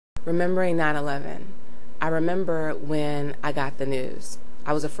Remembering 9/11, I remember when I got the news.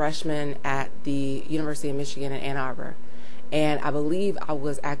 I was a freshman at the University of Michigan in Ann Arbor, and I believe I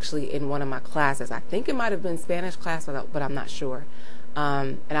was actually in one of my classes. I think it might have been Spanish class, but I'm not sure.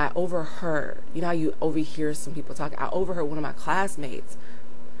 And I overheard, you know how you overhear some people talking? I overheard one of my classmates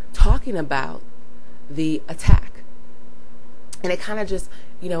talking about the attack. And it kind of just,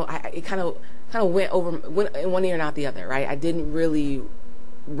 it kind of went in one ear and out the other, right? I didn't really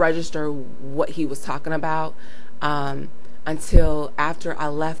register what he was talking about until after I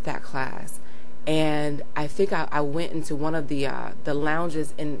left that class. And I think I went into one of the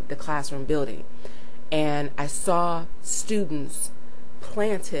lounges in the classroom building, and I saw students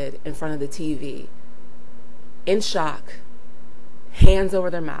planted in front of the TV, in shock, hands over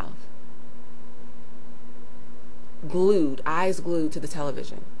their mouth, eyes glued to the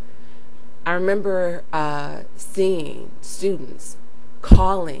television. I remember seeing students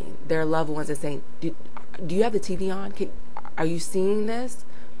calling their loved ones and saying, do you have the TV on? Are you seeing this?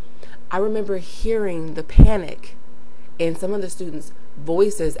 I remember hearing the panic in some of the students'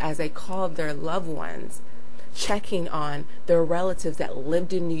 voices as they called their loved ones, checking on their relatives that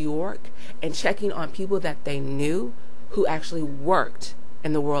lived in New York and checking on people that they knew who actually worked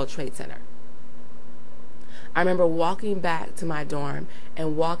in the World Trade Center. I remember walking back to my dorm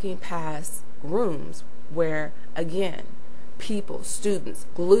and walking past rooms where, again, students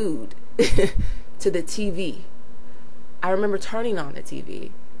glued to the TV. I remember turning on the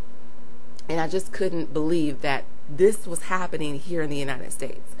TV, and I just couldn't believe that this was happening here in the United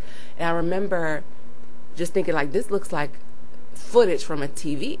States. And I remember just thinking, like, this looks like footage from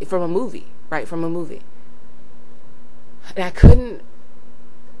from a movie. And I couldn't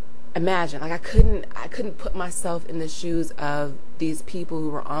imagine, like, I couldn't put myself in the shoes of these people who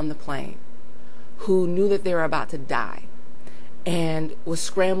were on the plane, who knew that they were about to die and was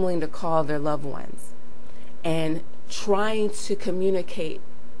scrambling to call their loved ones and trying to communicate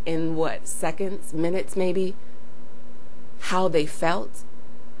in seconds, minutes maybe, how they felt,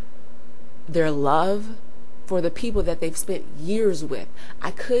 their love for the people that they've spent years with.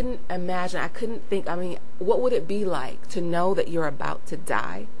 I couldn't imagine, I couldn't think, what would it be like to know that you're about to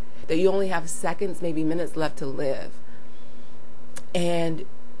die, that you only have seconds, maybe minutes left to live, and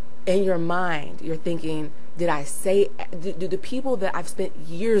in your mind you're thinking, do the people that I've spent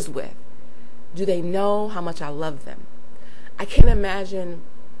years with, do they know how much I love them? I can't imagine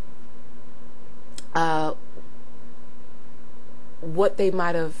what they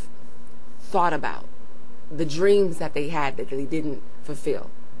might have thought about, the dreams that they had that they didn't fulfill,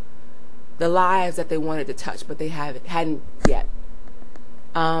 the lives that they wanted to touch but they hadn't yet.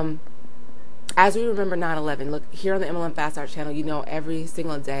 As we remember 9/11, look, here on the MLM Fast Start channel, every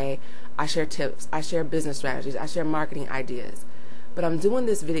single day I share tips, I share business strategies, I share marketing ideas. But I'm doing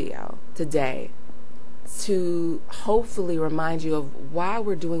this video today to hopefully remind you of why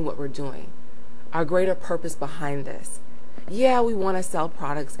we're doing what we're doing, our greater purpose behind this. Yeah, we want to sell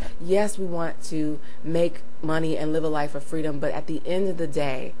products. Yes, we want to make money and live a life of freedom. But at the end of the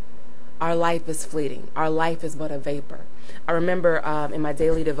day, our life is fleeting. Our life is but a vapor. I remember in my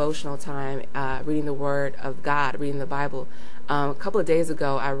daily devotional time, reading the Word of God, reading the Bible. A couple of days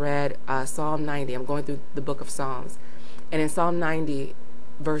ago, I read Psalm 90. I'm going through the book of Psalms. And in Psalm 90,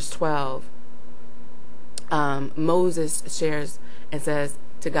 verse 12, Moses shares and says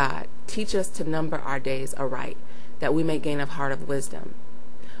to God, teach us to number our days aright, that we may gain a heart of wisdom.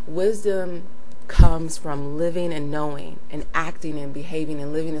 Wisdom comes from living and knowing and acting and behaving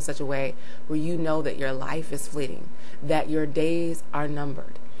and living in such a way where you know that your life is fleeting, that your days are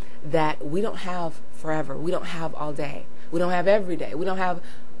numbered, that we don't have forever, we don't have all day, we don't have every day, we don't have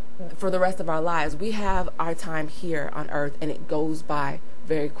for the rest of our lives. We have our time here on earth, and it goes by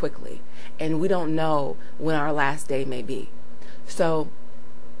very quickly, and we don't know when our last day may be. So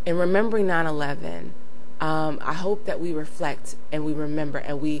in remembering 9/11, I hope that we reflect and we remember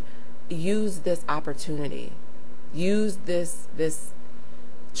and we use this opportunity, use this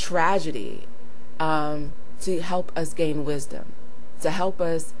tragedy to help us gain wisdom, to help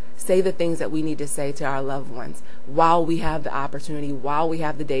us say the things that we need to say to our loved ones while we have the opportunity, while we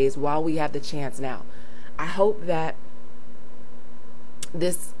have the days, while we have the chance now. I hope that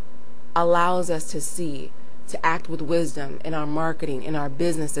this allows us to act with wisdom in our marketing, in our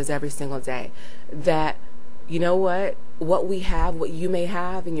businesses every single day. That, you know what we have, what you may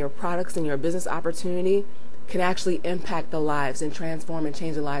have in your products and your business opportunity can actually impact the lives and transform and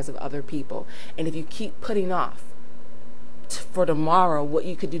change the lives of other people. And if you keep putting off for tomorrow what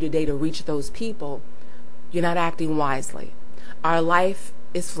you could do today to reach those people, you're not acting wisely. Our life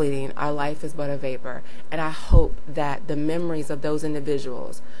is fleeting. Our life is but a vapor. And I hope that the memories of those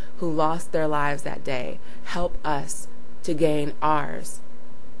individuals who lost their lives that day help us to gain ours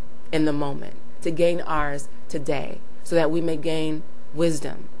in the moment, to gain ours today, so that we may gain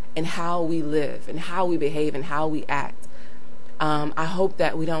wisdom in how we live and how we behave and how we act. I hope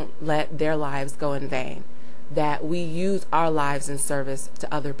that we don't let their lives go in vain, that we use our lives in service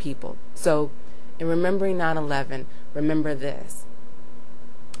to other people. So in remembering 9/11, remember this.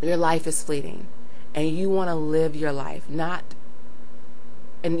 Your life is fleeting, and you want to live your life,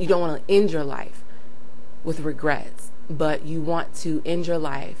 and you don't want to end your life with regrets, but you want to end your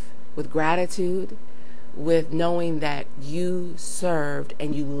life with gratitude, with knowing that you served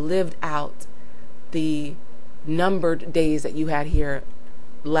and you lived out the numbered days that you had here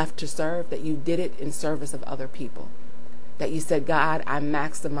left to serve, that you did it in service of other people, that you said, God, I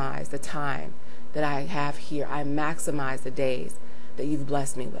maximize the time that I have here. I maximize the days that you've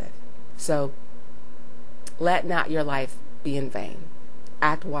blessed me with. So let not your life be in vain.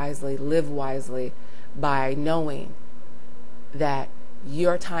 Act wisely, live wisely, by knowing that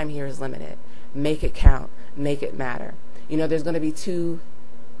your time here is limited. Make it count, make it matter. You know, there's going to be 2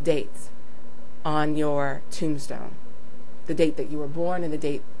 dates on your tombstone: the date that you were born and the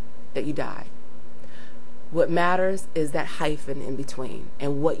date that you died. What matters is that hyphen in between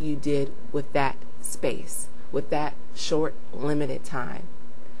and what you did with that space, with that short, limited time.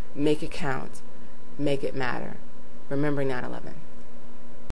 Make it count, make it matter. Remembering 9/11.